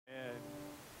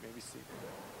seated.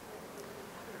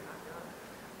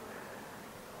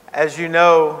 As you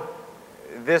know,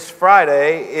 this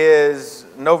Friday is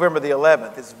November the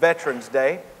 11th. It's Veterans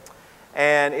Day,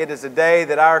 and it is a day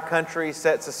that our country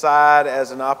sets aside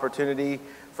as an opportunity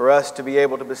for us to be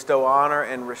able to bestow honor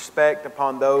and respect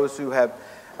upon those who have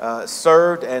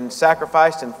served and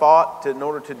sacrificed and fought in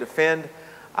order to defend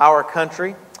our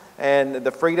country and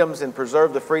the freedoms and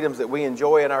preserve the freedoms that we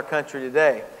enjoy in our country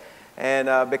today.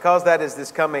 And because that is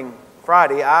this coming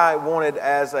Friday, I wanted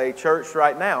as a church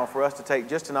right now for us to take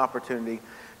just an opportunity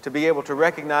to be able to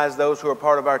recognize those who are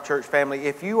part of our church family.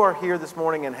 If you are here this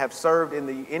morning and have served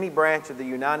in any branch of the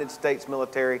United States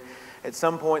military at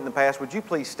some point in the past, would you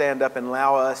please stand up and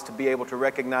allow us to be able to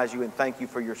recognize you and thank you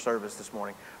for your service this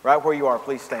morning? Right where you are,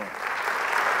 please stand.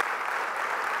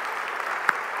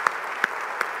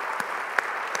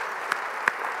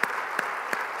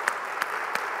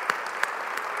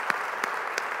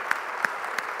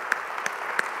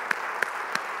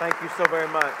 Thank you so very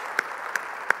much.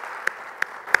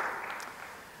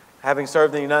 Having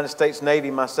served in the United States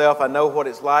Navy myself, I know what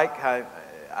it's like.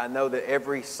 I know that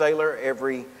every sailor,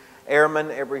 every airman,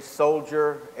 every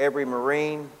soldier, every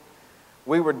Marine,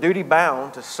 we were duty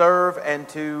bound to serve and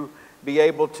to be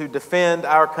able to defend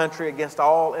our country against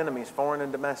all enemies, foreign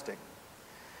and domestic.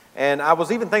 And I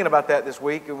was even thinking about that this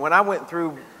week. And when I went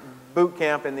through boot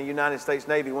camp in the United States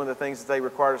Navy, one of the things that they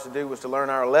required us to do was to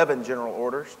learn our 11 general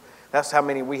orders. That's how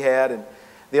many we had. And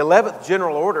the 11th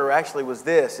general order actually was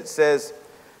this. It says,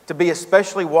 to be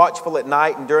especially watchful at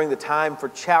night and during the time for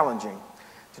challenging,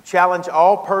 to challenge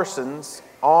all persons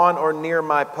on or near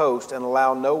my post and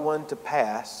allow no one to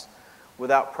pass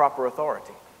without proper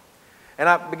authority. And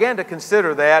I began to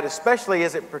consider that, especially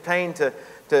as it pertained to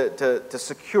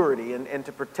security and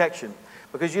to protection.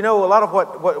 Because you know, a lot of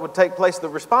what would take place, the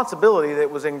responsibility that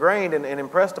was ingrained and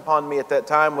impressed upon me at that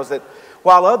time was that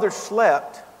while others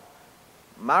slept,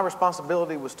 my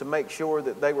responsibility was to make sure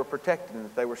that they were protected and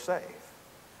that they were safe.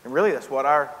 And really, that's what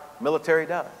our military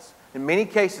does. In many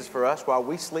cases for us, while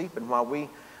we sleep and while we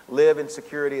live in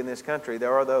security in this country,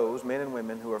 there are those men and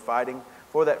women who are fighting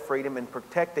for that freedom and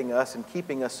protecting us and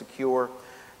keeping us secure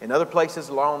in other places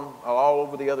all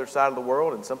over the other side of the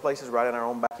world, and some places right in our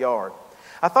own backyard.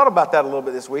 I thought about that a little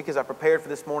bit this week as I prepared for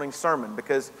this morning's sermon,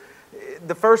 because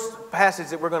the first passage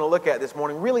that we're going to look at this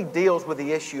morning really deals with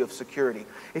the issue of security.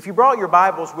 If you brought your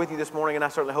Bibles with you this morning, and I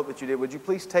certainly hope that you did, would you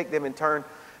please take them and turn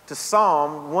to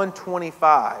Psalm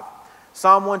 125.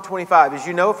 Psalm 125. As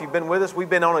you know, if you've been with us, we've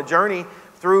been on a journey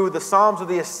through the Psalms of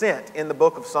the Ascent in the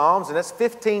book of Psalms, and that's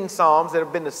 15 Psalms that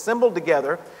have been assembled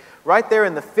together right there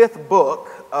in the 5th book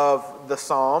of the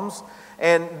Psalms.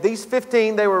 And these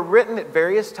 15, they were written at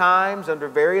various times, under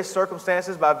various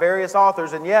circumstances, by various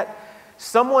authors, and yet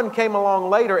someone came along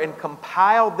later and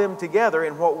compiled them together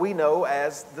in what we know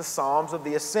as the Psalms of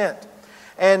the Ascent.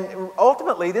 And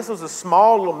ultimately, this was a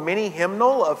small little mini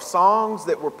hymnal of songs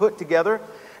that were put together.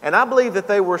 And I believe that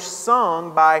they were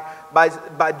sung by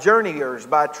journeyers,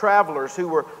 by travelers who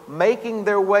were making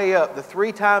their way up the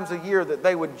 3 times a year that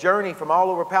they would journey from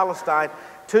all over Palestine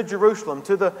to Jerusalem,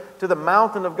 to the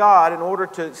mountain of God, in order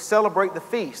to celebrate the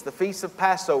feast of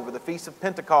Passover, the feast of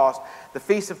Pentecost, the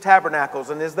feast of Tabernacles.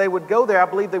 And as they would go there, I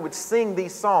believe they would sing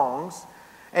these songs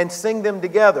and sing them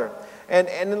together.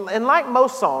 And like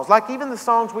most songs, like even the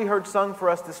songs we heard sung for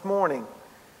us this morning,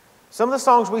 some of the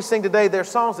songs we sing today, they're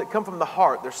songs that come from the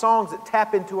heart. They're songs that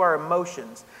tap into our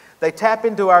emotions. They tap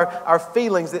into our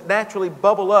feelings that naturally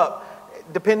bubble up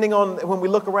depending on when we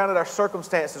look around at our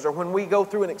circumstances or when we go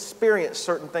through and experience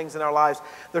certain things in our lives.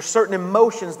 There's certain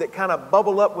emotions that kind of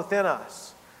bubble up within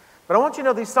us. But I want you to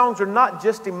know these songs are not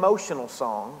just emotional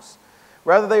songs.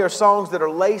 Rather, they are songs that are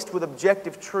laced with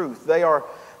objective truth. They are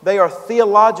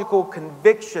theological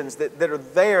convictions that are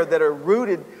there, that are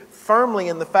rooted firmly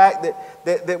in the fact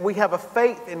that we have a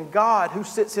faith in God who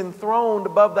sits enthroned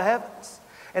above the heavens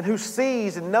and who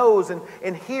sees and knows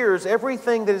and hears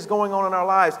everything that is going on in our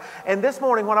lives. And this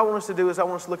morning, what I want us to do is I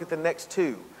want us to look at the next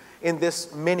 2 in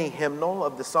this mini hymnal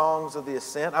of the Songs of the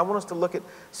Ascent. I want us to look at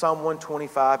Psalm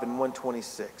 125 and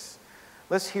 126.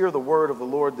 Let's hear the word of the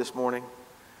Lord this morning.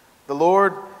 The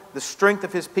Lord, the strength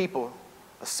of His people,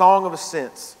 a song of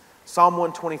ascents. Psalm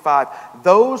 125.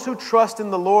 Those who trust in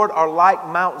the Lord are like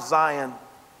Mount Zion,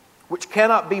 which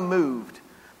cannot be moved,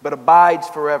 but abides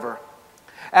forever.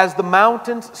 As the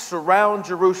mountains surround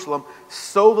Jerusalem,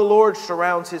 so the Lord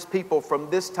surrounds His people from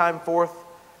this time forth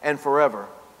and forever.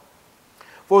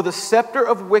 For the scepter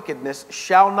of wickedness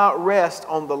shall not rest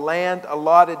on the land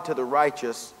allotted to the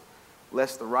righteous,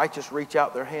 lest the righteous reach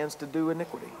out their hands to do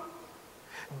iniquity.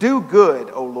 Do good,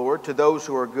 O Lord, to those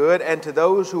who are good and to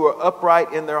those who are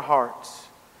upright in their hearts.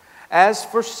 As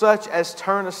for such as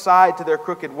turn aside to their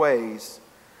crooked ways,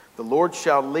 the Lord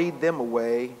shall lead them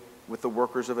away with the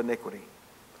workers of iniquity.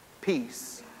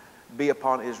 Peace be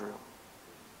upon Israel.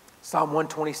 Psalm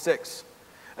 126,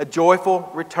 a joyful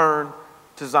return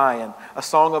to Zion, a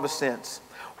song of ascents.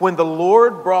 When the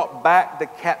Lord brought back the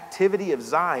captivity of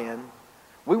Zion,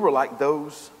 we were like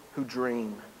those who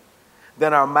dream.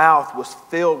 Then our mouth was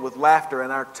filled with laughter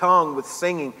and our tongue with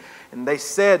singing. And they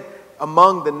said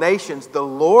among the nations, the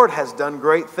Lord has done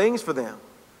great things for them.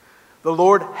 The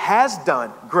Lord has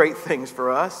done great things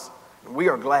for us, and we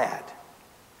are glad.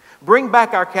 Bring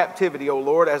back our captivity, O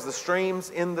Lord, as the streams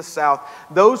in the south.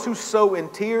 Those who sow in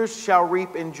tears shall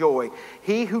reap in joy.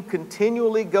 He who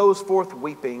continually goes forth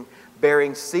weeping,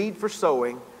 bearing seed for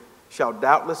sowing, shall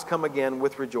doubtless come again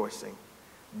with rejoicing,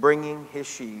 bringing his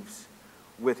sheaves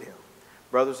with him.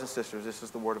 Brothers and sisters, this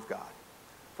is the word of God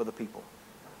for the people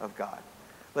of God.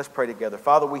 Let's pray together.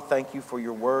 Father, we thank you for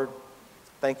your word.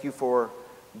 Thank you for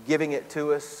giving it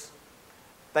to us.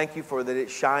 Thank you for that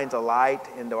it shines a light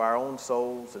into our own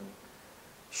souls and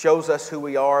shows us who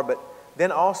we are, but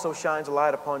then also shines a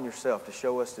light upon yourself to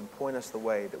show us and point us the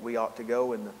way that we ought to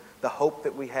go and the hope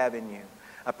that we have in you.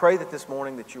 I pray that this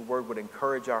morning that your word would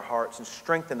encourage our hearts and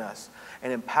strengthen us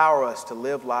and empower us to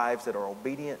live lives that are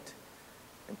obedient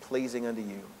and pleasing unto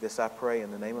you. This I pray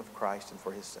in the name of Christ and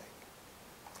for his sake.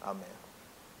 Amen.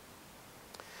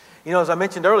 You know, as I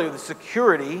mentioned earlier, the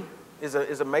security is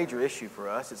a major issue for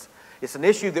us. It's an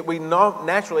issue that we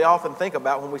naturally often think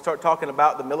about when we start talking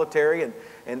about the military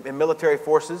and military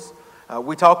forces.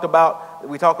 We talk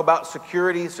about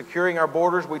security, securing our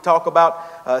borders. We talk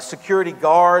about security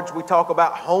guards. We talk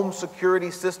about home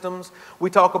security systems. We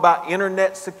talk about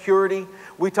internet security.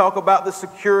 We talk about the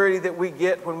security that we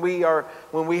get when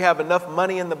we have enough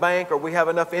money in the bank or we have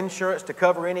enough insurance to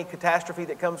cover any catastrophe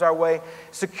that comes our way.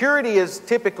 Security is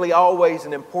typically always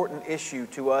an important issue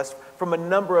to us from a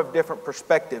number of different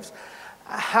perspectives.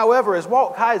 However, as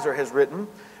Walt Kaiser has written,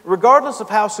 regardless of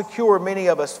how secure many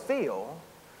of us feel,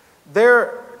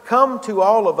 there come to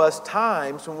all of us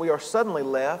times when we are suddenly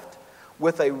left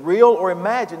with a real or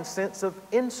imagined sense of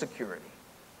insecurity.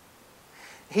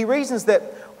 He reasons that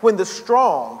when the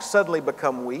strong suddenly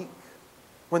become weak,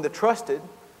 when the trusted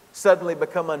suddenly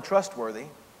become untrustworthy,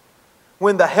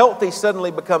 when the healthy suddenly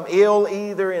become ill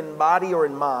either in body or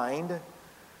in mind,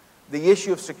 the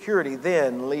issue of security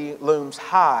then looms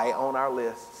high on our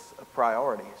lists of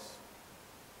priorities.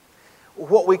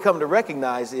 What we come to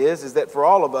recognize is that for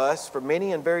all of us, for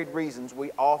many and varied reasons,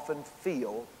 we often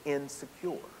feel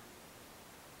insecure.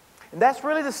 And that's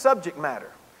really the subject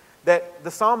matter that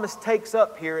the psalmist takes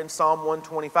up here in Psalm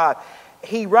 125.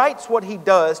 He writes what he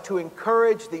does to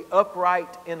encourage the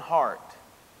upright in heart,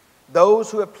 those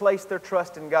who have placed their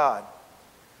trust in God.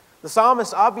 The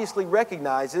psalmist obviously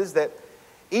recognizes that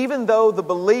even though the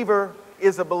believer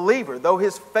is a believer, though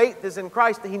his faith is in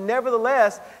Christ, he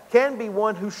nevertheless can be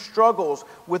one who struggles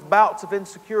with bouts of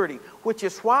insecurity, which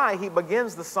is why he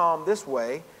begins the psalm this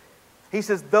way. He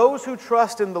says, "Those who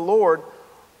trust in the Lord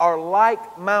are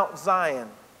like Mount Zion,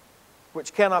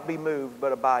 which cannot be moved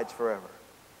but abides forever.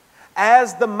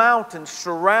 As the mountains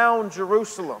surround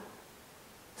Jerusalem,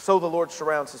 so the Lord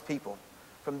surrounds his people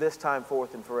from this time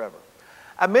forth and forever."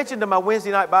 I mentioned to my Wednesday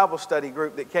night Bible study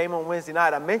group that came on Wednesday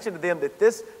night, I mentioned to them that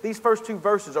these first two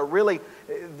verses are really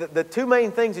the two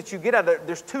main things that you get out of it.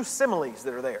 There's two similes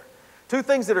that are there. Two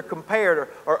things that are compared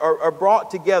or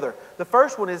brought together. The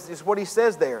first one is what he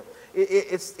says there.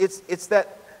 It's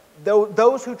that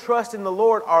those who trust in the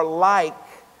Lord are like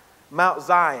Mount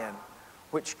Zion,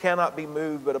 which cannot be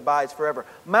moved but abides forever.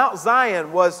 Mount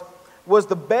Zion was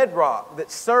the bedrock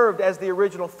that served as the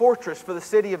original fortress for the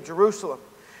city of Jerusalem.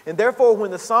 And therefore,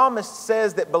 when the psalmist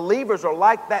says that believers are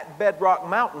like that bedrock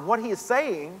mountain, what he is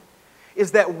saying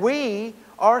is that we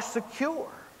are secure.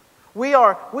 We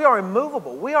are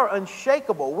immovable. We are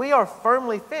unshakable. We are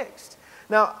firmly fixed.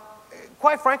 Now,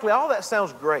 quite frankly, all that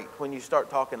sounds great when you start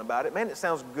talking about it. Man, it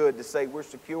sounds good to say we're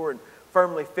secure and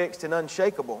firmly fixed and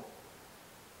unshakable.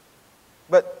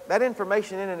 But that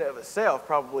information in and of itself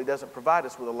probably doesn't provide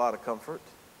us with a lot of comfort.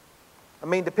 I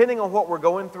mean, depending on what we're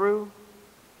going through,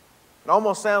 it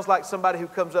almost sounds like somebody who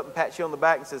comes up and pats you on the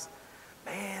back and says,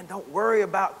 "Man, don't worry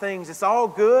about things. It's all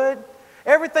good.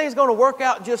 Everything's going to work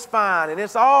out just fine, and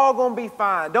it's all going to be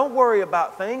fine. Don't worry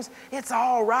about things. It's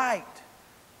all right."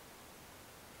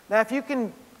 Now, if you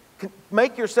can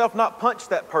make yourself not punch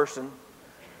that person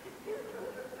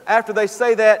after they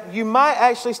say that, you might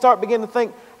actually start beginning to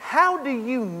think, how do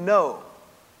you know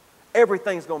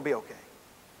everything's going to be okay?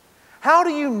 How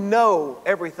do you know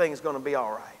everything's going to be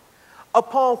all right?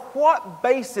 Upon what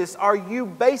basis are you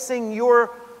basing your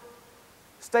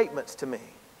statements to me?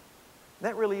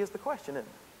 That really is the question, isn't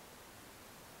it?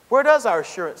 Where does our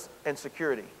assurance and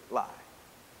security lie?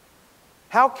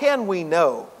 How can we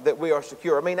know that we are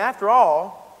secure? I mean, after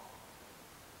all,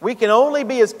 we can only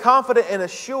be as confident and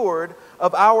assured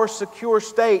of our secure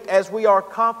state as we are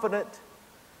confident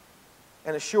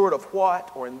and assured of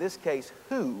what, or in this case,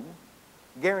 who,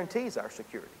 guarantees our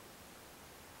security.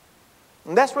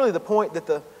 And that's really the point that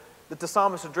the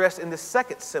psalmist addressed in this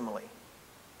second simile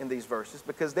in these verses,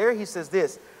 because there he says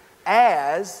this,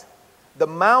 as the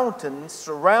mountains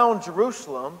surround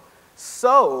Jerusalem,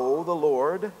 so the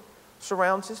Lord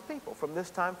surrounds His people from this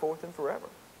time forth and forever.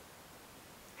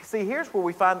 See, here's where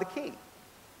we find the key.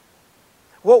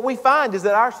 What we find is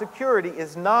that our security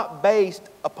is not based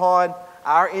upon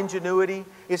our ingenuity.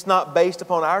 It's not based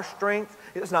upon our strength.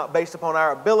 It's not based upon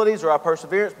our abilities or our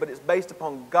perseverance, but it's based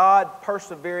upon God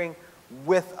persevering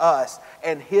with us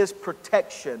and His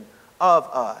protection of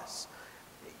us.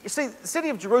 You see, the city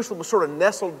of Jerusalem was sort of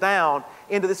nestled down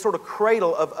into this sort of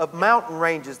cradle of mountain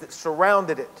ranges that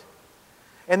surrounded it.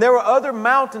 And there were other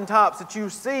mountaintops that you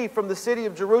see from the city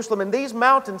of Jerusalem, and these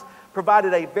mountains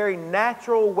provided a very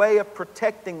natural way of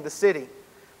protecting the city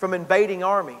from invading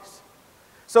armies.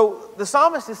 So the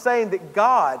psalmist is saying that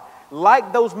God,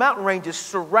 like those mountain ranges,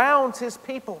 surrounds His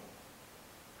people.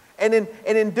 And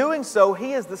in doing so,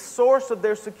 He is the source of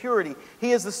their security.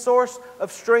 He is the source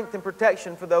of strength and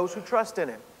protection for those who trust in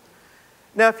Him.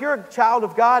 Now, if you're a child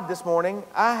of God this morning,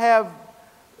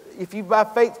 if you by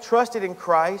faith trusted in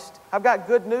Christ, I've got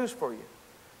good news for you.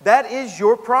 That is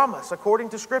your promise according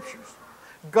to Scriptures.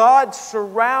 God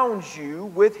surrounds you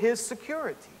with His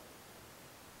security.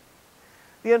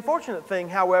 The unfortunate thing,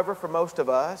 however, for most of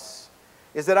us,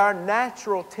 is that our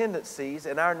natural tendencies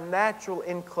and our natural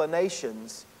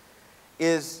inclinations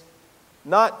is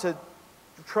not to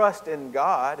trust in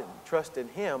God and trust in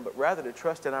Him, but rather to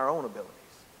trust in our own abilities.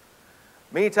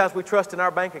 Many times we trust in our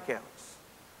bank accounts.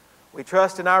 We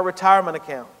trust in our retirement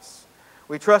accounts.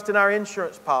 We trust in our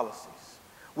insurance policies.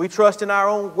 We trust in our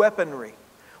own weaponry.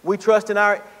 We trust in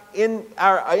our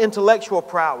intellectual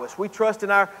prowess. We trust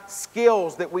in our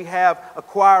skills that we have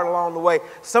acquired along the way.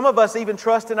 Some of us even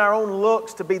trust in our own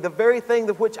looks to be the very thing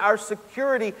of which our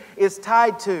security is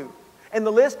tied to. And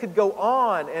the list could go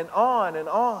on and on and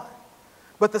on.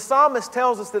 But the psalmist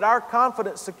tells us that our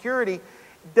confident security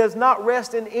does not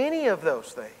rest in any of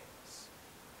those things.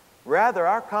 Rather,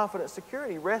 our confident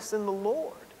security rests in the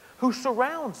Lord, who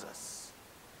surrounds us.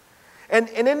 And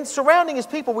in surrounding His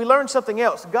people, we learn something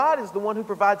else. God is the one who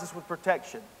provides us with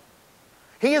protection.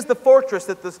 He is the fortress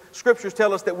that the Scriptures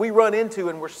tell us that we run into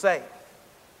and we're safe.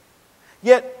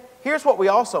 Yet, here's what we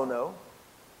also know.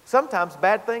 Sometimes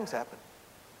bad things happen.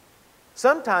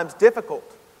 Sometimes difficult,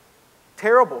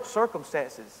 terrible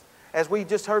circumstances, as we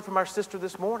just heard from our sister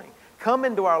this morning, come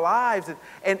into our lives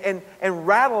and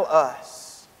rattle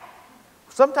us.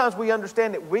 Sometimes we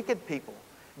understand that wicked people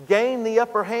gain the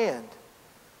upper hand.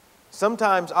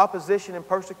 Sometimes opposition and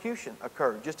persecution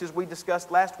occur, just as we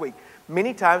discussed last week.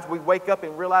 Many times we wake up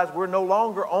and realize we're no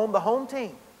longer on the home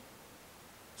team.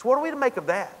 So what are we to make of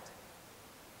that?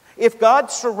 If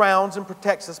God surrounds and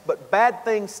protects us, but bad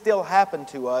things still happen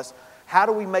to us, how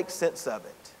do we make sense of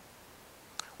it?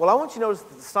 Well, I want you to notice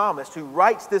that the psalmist, who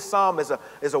writes this psalm as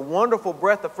a wonderful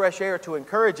breath of fresh air to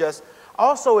encourage us,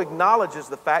 also acknowledges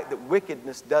the fact that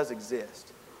wickedness does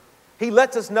exist. He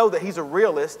lets us know that he's a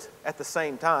realist at the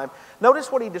same time.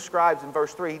 Notice what he describes in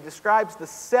verse 3. He describes the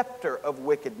scepter of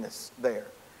wickedness there.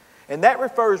 And that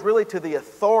refers really to the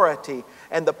authority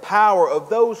and the power of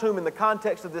those whom, in the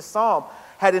context of this psalm,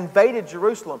 had invaded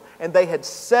Jerusalem and they had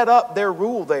set up their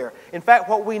rule there. In fact,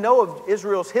 what we know of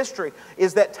Israel's history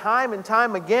is that time and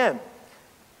time again,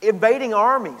 invading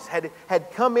armies had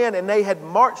come in and they had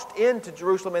marched into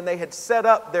Jerusalem and they had set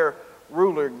up their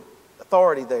ruler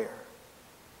authority there.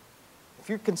 If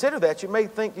you consider that, you may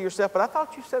think to yourself, but I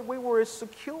thought you said we were as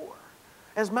secure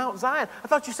as Mount Zion. I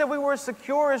thought you said we were as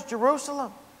secure as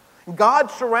Jerusalem. God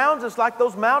surrounds us like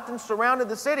those mountains surrounded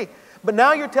the city. But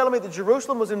now you're telling me that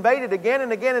Jerusalem was invaded again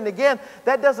and again and again.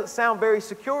 That doesn't sound very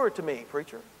secure to me,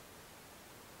 preacher.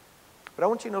 But I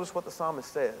want you to notice what the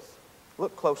psalmist says.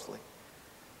 Look closely.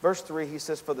 Verse 3, he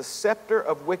says, "For the scepter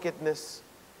of wickedness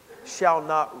shall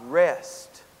not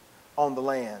rest on the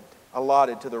land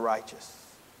allotted to the righteous,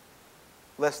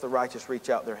 lest the righteous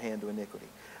reach out their hand to iniquity."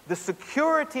 The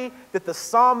security that the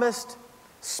psalmist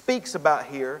speaks about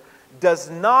here does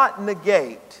not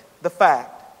negate the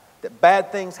fact that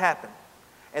bad things happen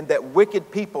and that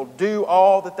wicked people do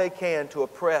all that they can to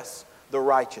oppress the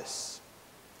righteous.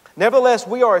 Nevertheless,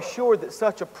 we are assured that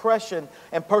such oppression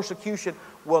and persecution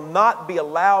will not be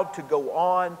allowed to go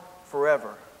on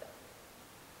forever.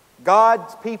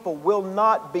 God's people will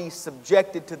not be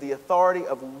subjected to the authority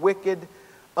of wicked,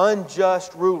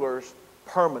 unjust rulers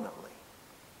permanently.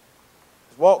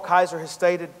 As Walt Kaiser has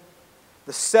stated,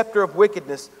 the scepter of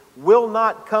wickedness will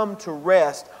not come to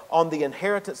rest on the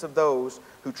inheritance of those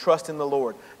who trust in the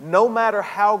Lord. No matter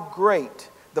how great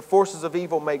the forces of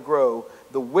evil may grow,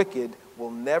 the wicked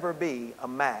will never be a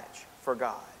match for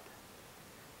God.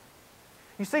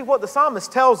 You see, what the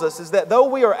psalmist tells us is that though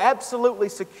we are absolutely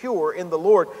secure in the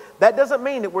Lord, that doesn't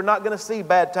mean that we're not going to see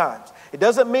bad times. It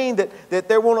doesn't mean that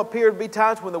there won't appear to be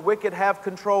times when the wicked have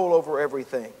control over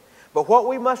everything. But what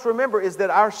we must remember is that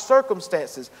our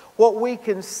circumstances, what we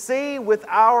can see with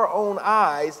our own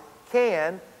eyes,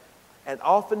 can and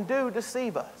often do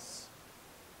deceive us.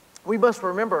 We must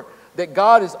remember that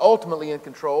God is ultimately in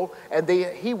control and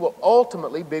that He will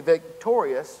ultimately be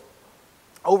victorious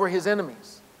over His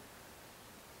enemies.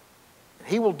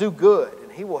 He will do good,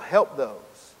 and He will help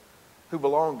those who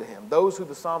belong to Him, those who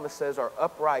the psalmist says are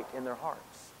upright in their hearts.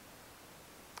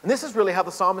 And this is really how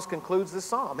the psalmist concludes this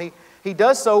psalm. He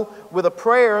does so with a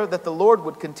prayer that the Lord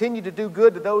would continue to do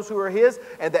good to those who are His,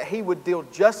 and that He would deal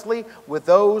justly with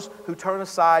those who turn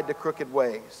aside to crooked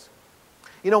ways.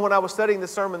 You know, when I was studying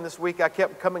this sermon this week, I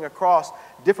kept coming across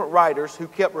different writers who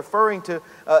kept referring to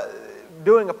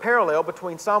doing a parallel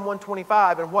between Psalm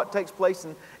 125 and what takes place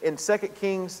in 2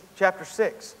 Kings chapter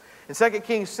 6. In 2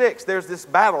 Kings 6, there's this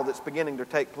battle that's beginning to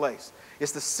take place.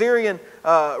 It's the Syrian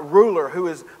ruler who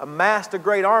has amassed a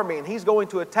great army, and he's going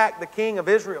to attack the king of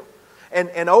Israel.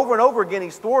 And over again,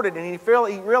 he's thwarted, and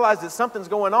he realizes that something's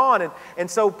going on. And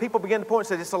so people begin to point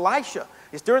and say, it's Elisha.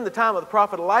 It's during the time of the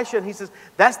prophet Elisha, and he says,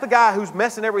 that's the guy who's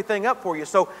messing everything up for you.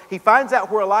 So he finds out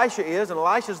where Elisha is, and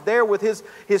Elisha's there with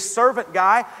his servant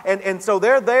guy. And so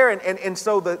they're there, and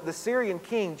so the Syrian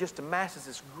king just amasses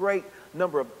this great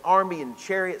number of army and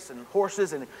chariots and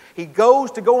horses, and he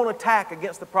goes to go on attack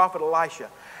against the prophet Elisha.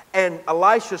 And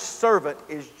Elisha's servant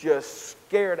is just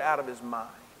scared out of his mind.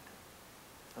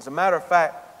 As a matter of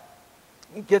fact,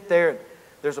 you get there, and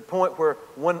there's a point where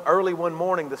early one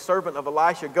morning, the servant of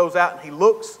Elisha goes out and he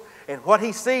looks, and what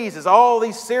he sees is all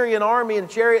these Syrian army and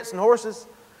chariots and horses.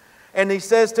 And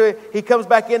he comes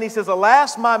back in, he says,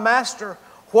 "Alas, my master,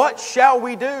 what shall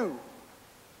we do?"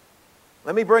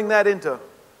 Let me bring that into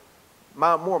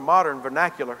my more modern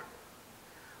vernacular.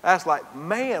 That's like,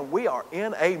 man, we are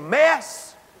in a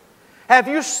mess. Have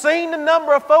you seen the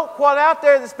number of folk out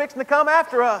there that's fixing to come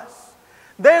after us?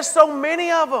 There's so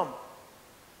many of them.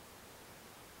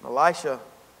 Elisha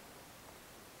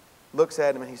looks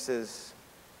at him and he says,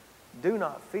 "Do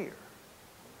not fear,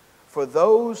 for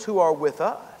those who are with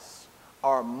us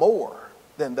are more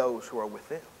than those who are with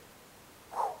them."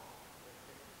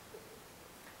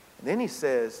 And then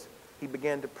he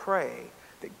began to pray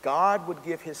that God would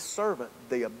give his servant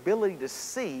the ability to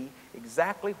see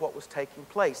exactly what was taking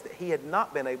place that he had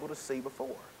not been able to see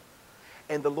before.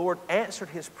 And the Lord answered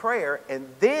his prayer,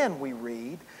 and then we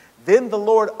read, then the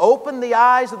Lord opened the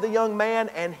eyes of the young man,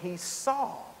 and he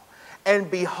saw,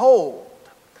 and behold,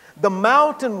 the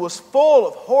mountain was full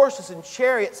of horses and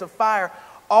chariots of fire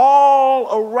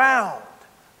all around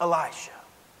Elisha.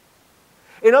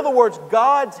 In other words,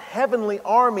 God's heavenly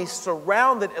army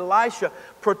surrounded Elisha,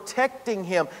 protecting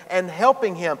him and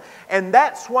helping him. And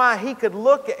that's why he could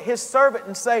look at his servant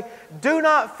and say, "Do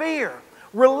not fear,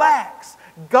 relax.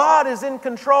 God is in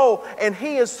control, and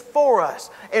He is for us,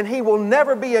 and He will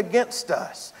never be against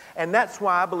us." And that's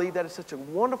why I believe that is such a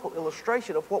wonderful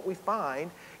illustration of what we find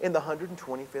in the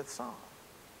 125th Psalm.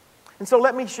 And so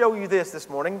let me show you this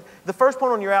morning. The first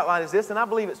point on your outline is this, and I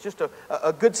believe it's just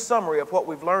a good summary of what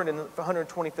we've learned in the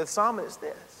 125th Psalm, and it's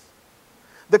this.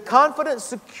 The confident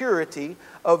security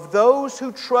of those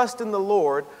who trust in the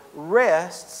Lord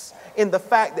rests in the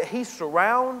fact that He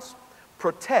surrounds,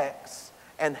 protects,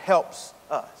 and helps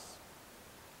us.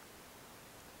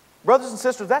 Brothers and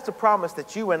sisters, that's a promise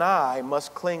that you and I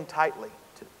must cling tightly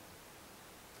to.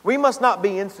 We must not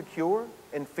be insecure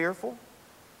and fearful.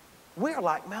 We are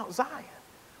like Mount Zion.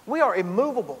 We are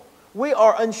immovable. We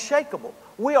are unshakable.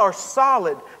 We are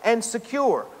solid and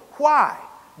secure. Why?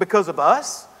 Because of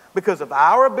us? Because of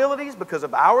our abilities? Because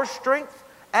of our strength?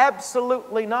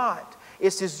 Absolutely not.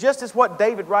 It's just as what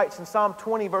David writes in Psalm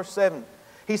 20, verse 7.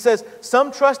 He says,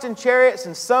 "Some trust in chariots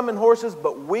and some in horses,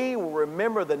 but we will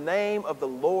remember the name of the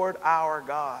Lord our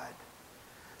God."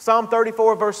 Psalm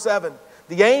 34, verse 7.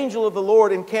 "The angel of the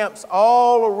Lord encamps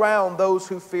all around those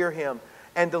who fear Him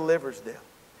and delivers them."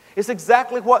 It's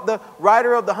exactly what the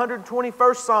writer of the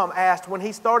 121st Psalm asked when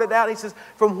he started out. He says,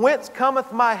 "From whence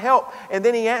cometh my help?" And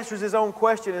then he answers his own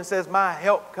question and says, "My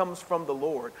help comes from the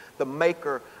Lord, the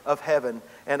maker of heaven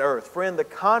and earth." Friend, the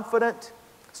confident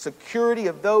security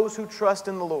of those who trust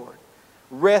in the Lord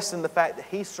rests in the fact that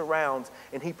He surrounds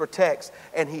and He protects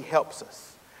and He helps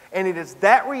us. And it is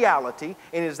that reality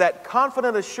and it is that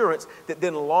confident assurance that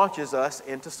then launches us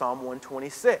into Psalm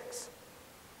 126.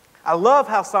 I love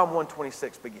how Psalm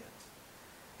 126 begins.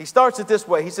 He starts it this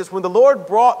way. He says, when the Lord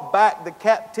brought back the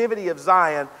captivity of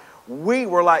Zion, we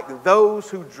were like those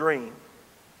who dream.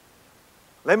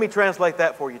 Let me translate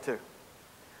that for you too.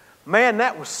 Man,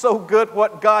 that was so good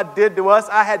what God did to us.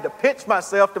 I had to pinch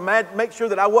myself to make sure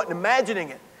that I wasn't imagining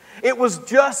it. It was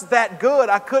just that good.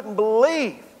 I couldn't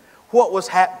believe what was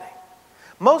happening.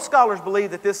 Most scholars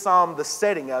believe that this psalm, the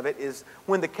setting of it, is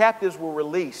when the captives were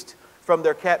released from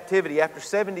their captivity. After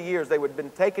 70 years, they had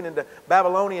been taken into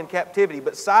Babylonian captivity.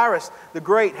 But Cyrus the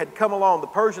Great had come along, the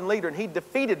Persian leader, and he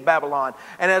defeated Babylon.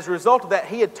 And as a result of that,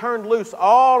 he had turned loose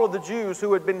all of the Jews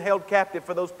who had been held captive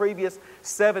for those previous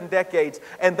 7 decades.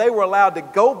 And they were allowed to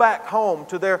go back home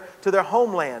to their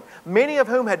homeland, many of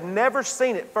whom had never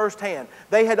seen it firsthand.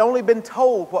 They had only been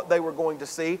told what they were going to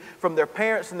see from their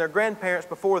parents and their grandparents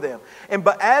before them.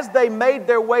 But as they made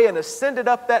their way and ascended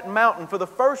up that mountain for the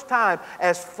first time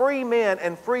as free men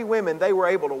and free women, they were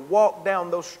able to walk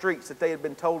down those streets that they had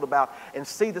been told about and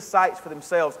see the sights for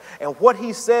themselves. And what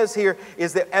he says here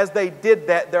is that as they did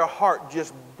that, their heart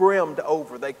just brimmed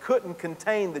over. They couldn't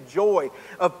contain the joy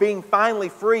of being finally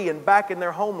free and back in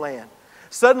their homeland.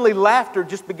 Suddenly, laughter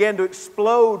just began to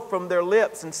explode from their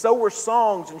lips, and so were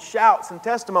songs and shouts and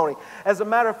testimony. As a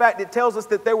matter of fact, it tells us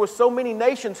that there were so many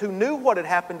nations who knew what had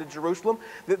happened to Jerusalem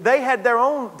that they had their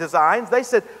own designs. They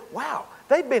said, wow,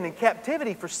 they've been in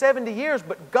captivity for 70 years,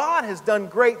 but God has done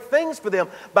great things for them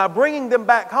by bringing them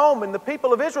back home. And the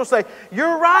people of Israel say,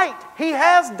 you're right, He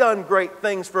has done great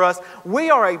things for us.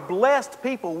 We are a blessed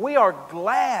people. We are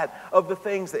glad of the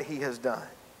things that He has done.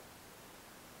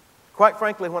 Quite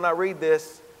frankly, when I read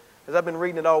this, as I've been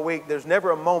reading it all week, there's never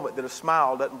a moment that a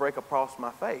smile doesn't break across my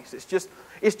face.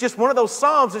 It's just one of those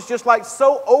Psalms that's just like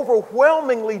so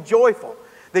overwhelmingly joyful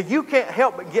that you can't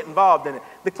help but get involved in it.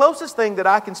 The closest thing that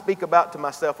I can speak about to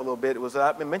myself a little bit was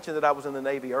that I mentioned that I was in the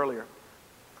Navy earlier.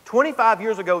 25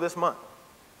 years ago this month,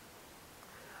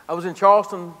 I was in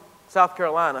Charleston, South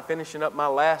Carolina, finishing up my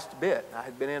last bit. I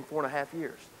had been in 4.5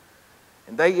 years.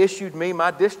 And they issued me my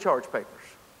discharge papers.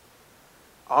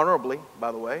 Honorably,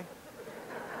 by the way.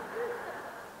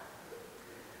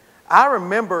 I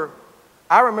remember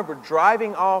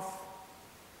driving off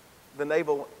the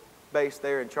naval base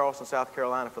there in Charleston, South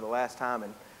Carolina for the last time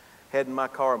and heading my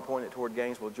car and pointing it toward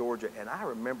Gainesville, Georgia, and I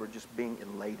remember just being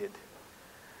elated.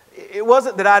 It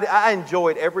wasn't that I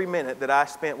enjoyed every minute that I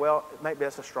spent, well, maybe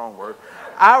that's a strong word.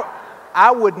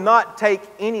 I would not take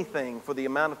anything for the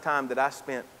amount of time that I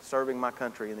spent serving my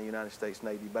country in the United States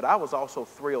Navy, but I was also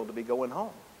thrilled to be going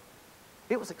home.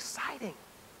 It was exciting.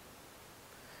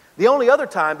 The only other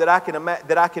time that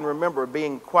I can remember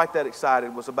being quite that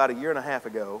excited was about 1.5 years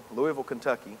ago, Louisville,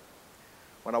 Kentucky,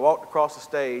 when I walked across the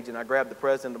stage and I grabbed the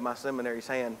president of my seminary's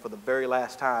hand for the very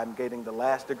last time, getting the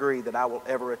last degree that I will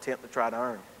ever attempt to try to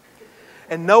earn.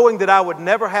 And knowing that I would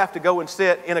never have to go and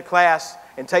sit in a class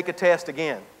and take a test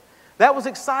again. That was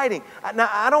exciting. Now,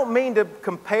 I don't mean to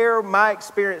compare my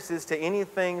experiences to any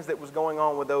things that was going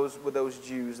on with those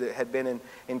Jews that had been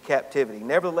in captivity.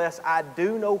 Nevertheless, I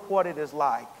do know what it is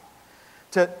like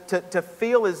to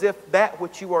feel as if that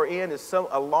which you are in is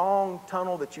a long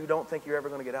tunnel that you don't think you're ever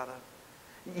going to get out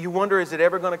of. You wonder, is it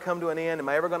ever going to come to an end? Am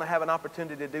I ever going to have an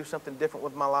opportunity to do something different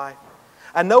with my life?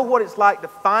 I know what it's like to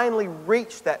finally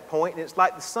reach that point, and it's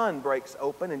like the sun breaks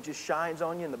open and just shines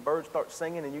on you, and the birds start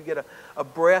singing, and you get a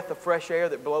breath of fresh air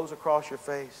that blows across your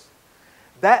face.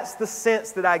 That's the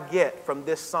sense that I get from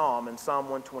this psalm in Psalm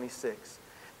 126.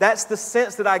 That's the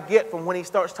sense that I get from when he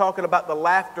starts talking about the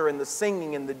laughter and the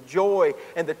singing and the joy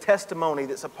and the testimony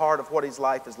that's a part of what his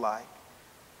life is like.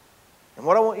 And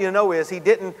what I want you to know is he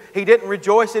didn't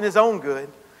rejoice in his own good.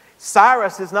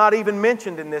 Cyrus is not even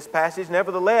mentioned in this passage.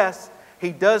 Nevertheless,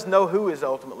 he does know who is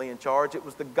ultimately in charge. It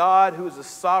was the God who is the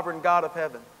sovereign God of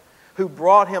heaven, who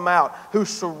brought him out, who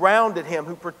surrounded him,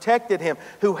 who protected him,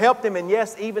 who helped him, and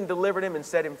yes, even delivered him and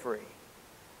set him free.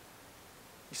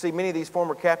 You see, many of these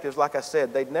former captives, like I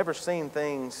said, they'd never seen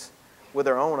things with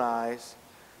their own eyes.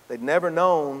 They'd never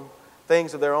known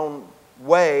things of their own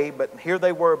way, but here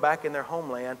they were back in their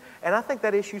homeland. And I think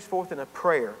that issues forth in a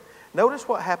prayer. Notice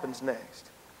what happens next.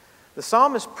 The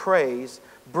psalmist prays,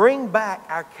 "Bring back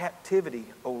our captivity,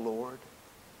 O Lord,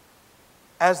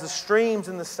 as the streams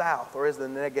in the south," or as the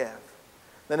Negev.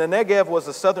 The Negev was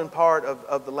the southern part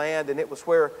of the land, and it was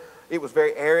where it was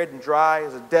very arid and dry. It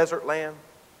was a desert land.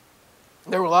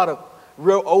 There were a lot of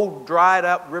real old dried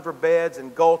up riverbeds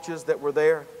and gulches that were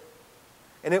there.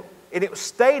 And And it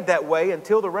stayed that way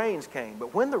until the rains came.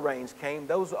 But when the rains came,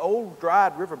 those old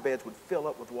dried riverbeds would fill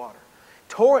up with water.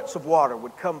 Torrents of water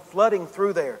would come flooding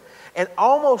through there. And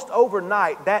almost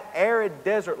overnight, that arid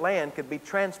desert land could be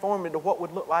transformed into what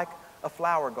would look like a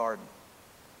flower garden.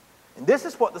 And this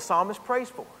is what the psalmist prays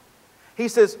for. He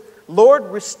says, Lord,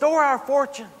 restore our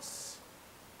fortunes.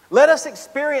 Let us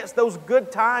experience those good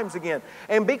times again.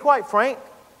 And be quite frank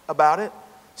about it.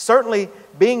 Certainly,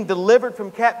 being delivered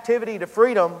from captivity to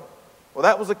freedom, well,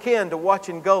 that was akin to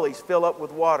watching gullies fill up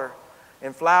with water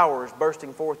and flowers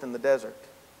bursting forth in the desert.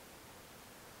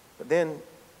 But then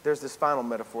there's this final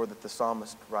metaphor that the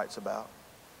psalmist writes about.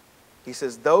 He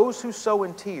says, those who sow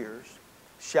in tears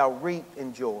shall reap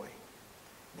in joy.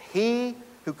 He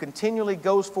who continually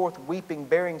goes forth weeping,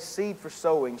 bearing seed for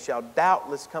sowing, shall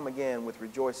doubtless come again with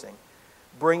rejoicing,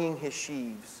 bringing his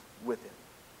sheaves with him.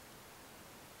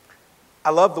 I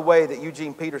love the way that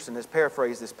Eugene Peterson has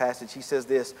paraphrased this passage. He says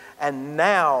this, and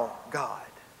now, God,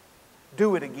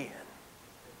 do it again.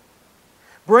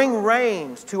 Bring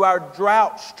rains to our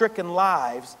drought-stricken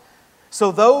lives,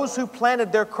 so those who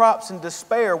planted their crops in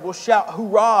despair will shout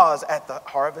hurrahs at the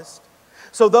harvest.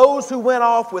 So those who went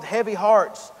off with heavy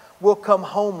hearts will come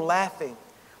home laughing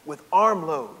with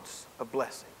armloads of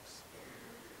blessings.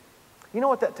 You know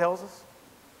what that tells us?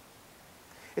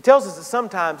 It tells us that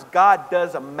sometimes God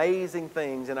does amazing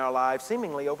things in our lives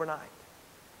seemingly overnight.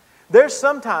 There's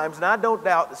sometimes, and I don't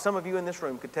doubt that some of you in this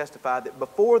room could testify, that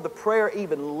before the prayer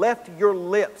even left your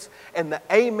lips and the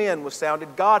amen was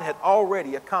sounded, God had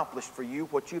already accomplished for you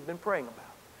what you've been praying about.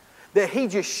 That He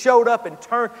just showed up and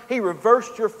turned, He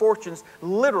reversed your fortunes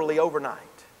literally overnight.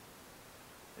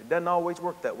 It doesn't always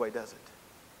work that way, does it?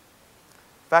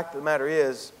 The fact of the matter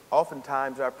is,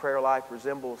 oftentimes our prayer life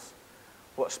resembles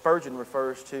what Spurgeon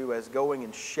refers to as going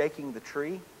and shaking the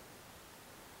tree.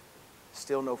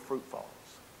 Still no fruit falls.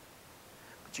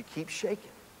 But you keep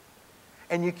shaking.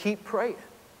 And you keep praying.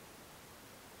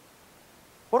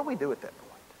 What do we do at that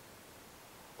point?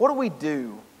 What do we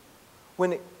do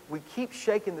when we keep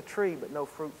shaking the tree but no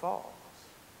fruit falls?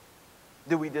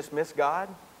 Do we dismiss God?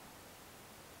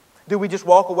 Do we just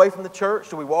walk away from the church?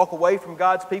 Do we walk away from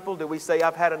God's people? Do we say,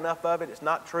 I've had enough of it, it's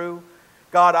not true?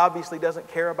 God obviously doesn't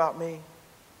care about me.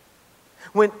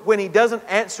 When He doesn't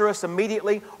answer us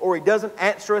immediately, or He doesn't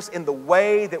answer us in the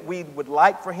way that we would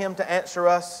like for Him to answer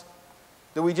us,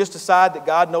 do we just decide that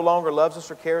God no longer loves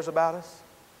us or cares about us?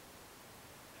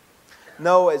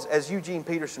 No, as Eugene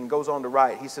Peterson goes on to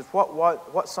write, he says,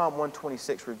 what Psalm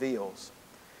 126 reveals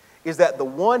is that the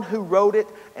one who wrote it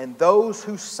and those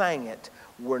who sang it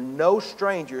were no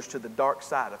strangers to the dark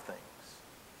side of things.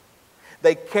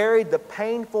 They carried the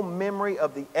painful memory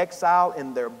of the exile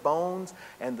in their bones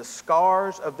and the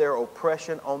scars of their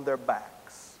oppression on their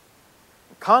backs.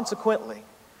 Consequently,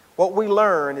 what we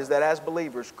learn is that as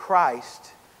believers,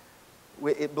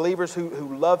 believers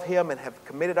who love Him and have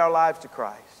committed our lives to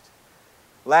Christ,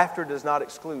 laughter does not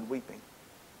exclude weeping.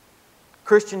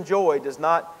 Christian joy does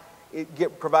not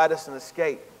provide us an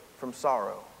escape from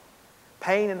sorrow.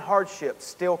 Pain and hardship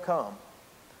still come,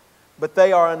 but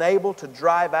they are unable to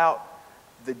drive out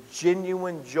the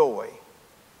genuine joy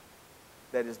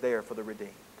that is there for the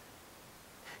redeemed.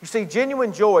 You see,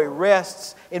 genuine joy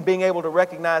rests in being able to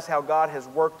recognize how God has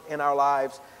worked in our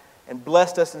lives and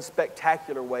blessed us in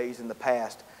spectacular ways in the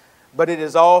past. But it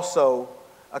is also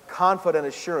a confident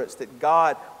assurance that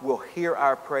God will hear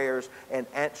our prayers and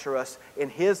answer us in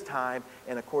His time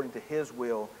and according to His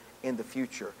will in the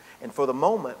future. And for the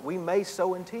moment, we may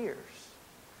sow in tears,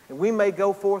 and we may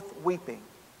go forth weeping.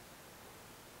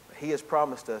 But He has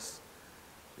promised us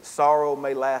that sorrow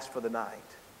may last for the night,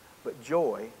 but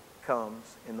joy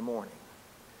comes in the morning.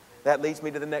 That leads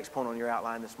me to the next point on your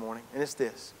outline this morning, and it's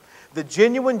this. The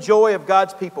genuine joy of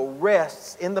God's people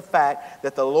rests in the fact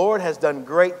that the Lord has done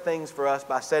great things for us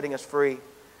by setting us free,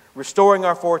 restoring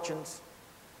our fortunes,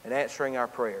 and answering our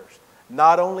prayers,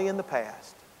 not only in the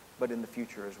past, but in the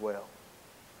future as well.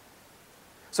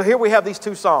 So here we have these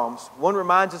two Psalms. One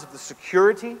reminds us of the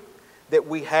security that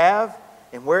we have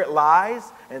and where it lies,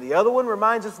 and the other one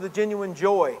reminds us of the genuine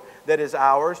joy that is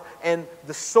ours and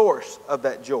the source of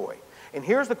that joy. And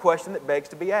here's the question that begs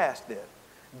to be asked then.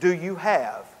 Do you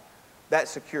have that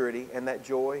security and that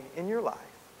joy in your life?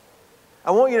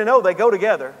 I want you to know they go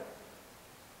together.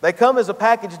 They come as a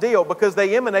package deal because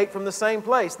they emanate from the same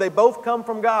place. They both come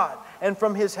from God and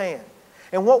from His hand.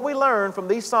 And what we learn from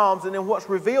these Psalms and then what's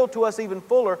revealed to us even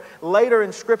fuller later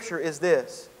in Scripture is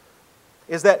this,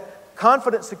 is that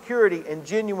confident security and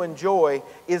genuine joy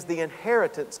is the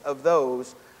inheritance of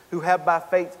those who have by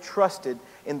faith trusted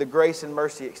in the grace and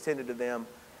mercy extended to them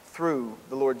through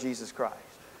the Lord Jesus Christ.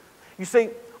 You see,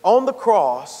 on the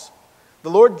cross, The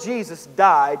Lord Jesus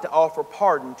died to offer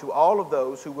pardon to all of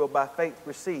those who will by faith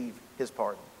receive His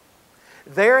pardon.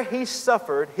 There He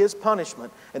suffered His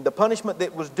punishment, and the punishment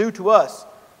that was due to us.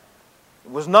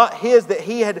 It was not His that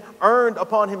He had earned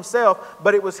upon Himself,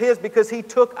 but it was His because He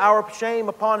took our shame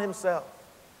upon Himself.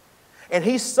 And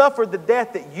He suffered the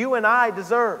death that you and I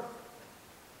deserve.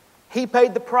 He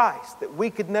paid the price that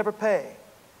we could never pay.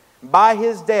 By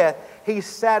His death, He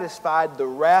satisfied the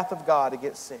wrath of God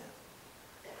against sin.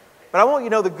 But I want you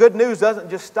to know the good news doesn't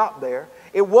just stop there.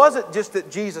 It wasn't just that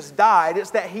Jesus died,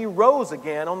 it's that He rose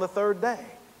again on the third day.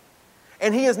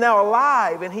 And He is now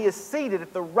alive, and He is seated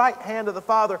at the right hand of the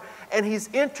Father, and He's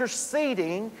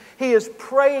interceding, He is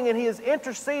praying, and He is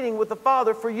interceding with the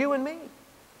Father for you and me.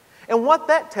 And what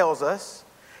that tells us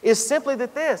is simply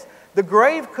that the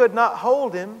grave could not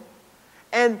hold Him,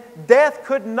 and death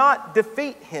could not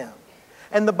defeat Him.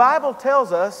 And the Bible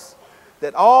tells us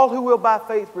that all who will by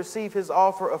faith receive His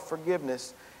offer of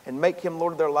forgiveness and make Him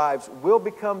Lord of their lives will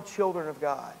become children of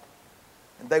God.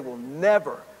 And they will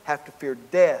never have to fear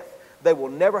death. They will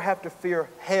never have to fear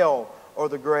hell or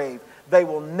the grave. They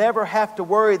will never have to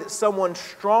worry that someone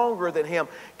stronger than Him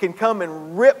can come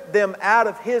and rip them out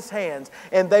of His hands.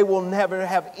 And they will never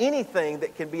have anything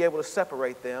that can be able to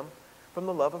separate them from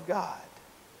the love of God.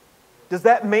 Does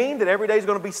that mean that every day is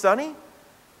going to be sunny?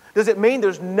 Does it mean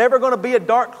there's never going to be a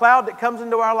dark cloud that comes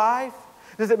into our life?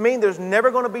 Does it mean there's never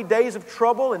going to be days of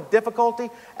trouble and difficulty?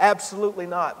 Absolutely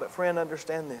not. But friend,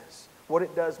 understand this. What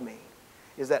it does mean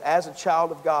is that as a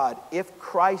child of God, if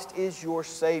Christ is your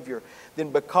Savior,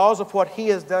 then because of what He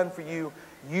has done for you,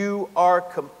 you are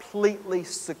completely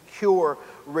secure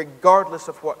regardless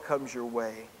of what comes your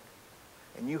way.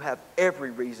 And you have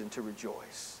every reason to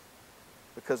rejoice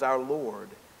because our Lord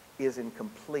is in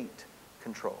complete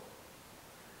control.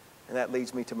 And that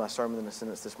leads me to my sermon in a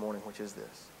sentence this morning, which is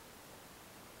this.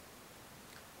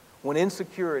 When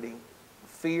insecurity,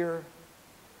 fear,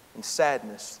 and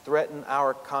sadness threaten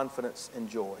our confidence and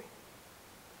joy,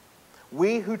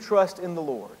 we who trust in the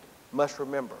Lord must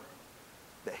remember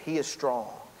that He is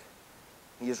strong,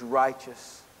 He is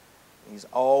righteous, and He's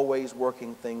always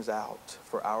working things out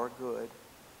for our good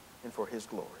and for His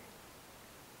glory.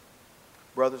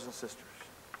 Brothers and sisters,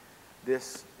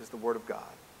 this is the Word of God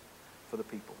for the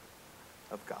people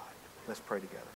of God. Let's pray together.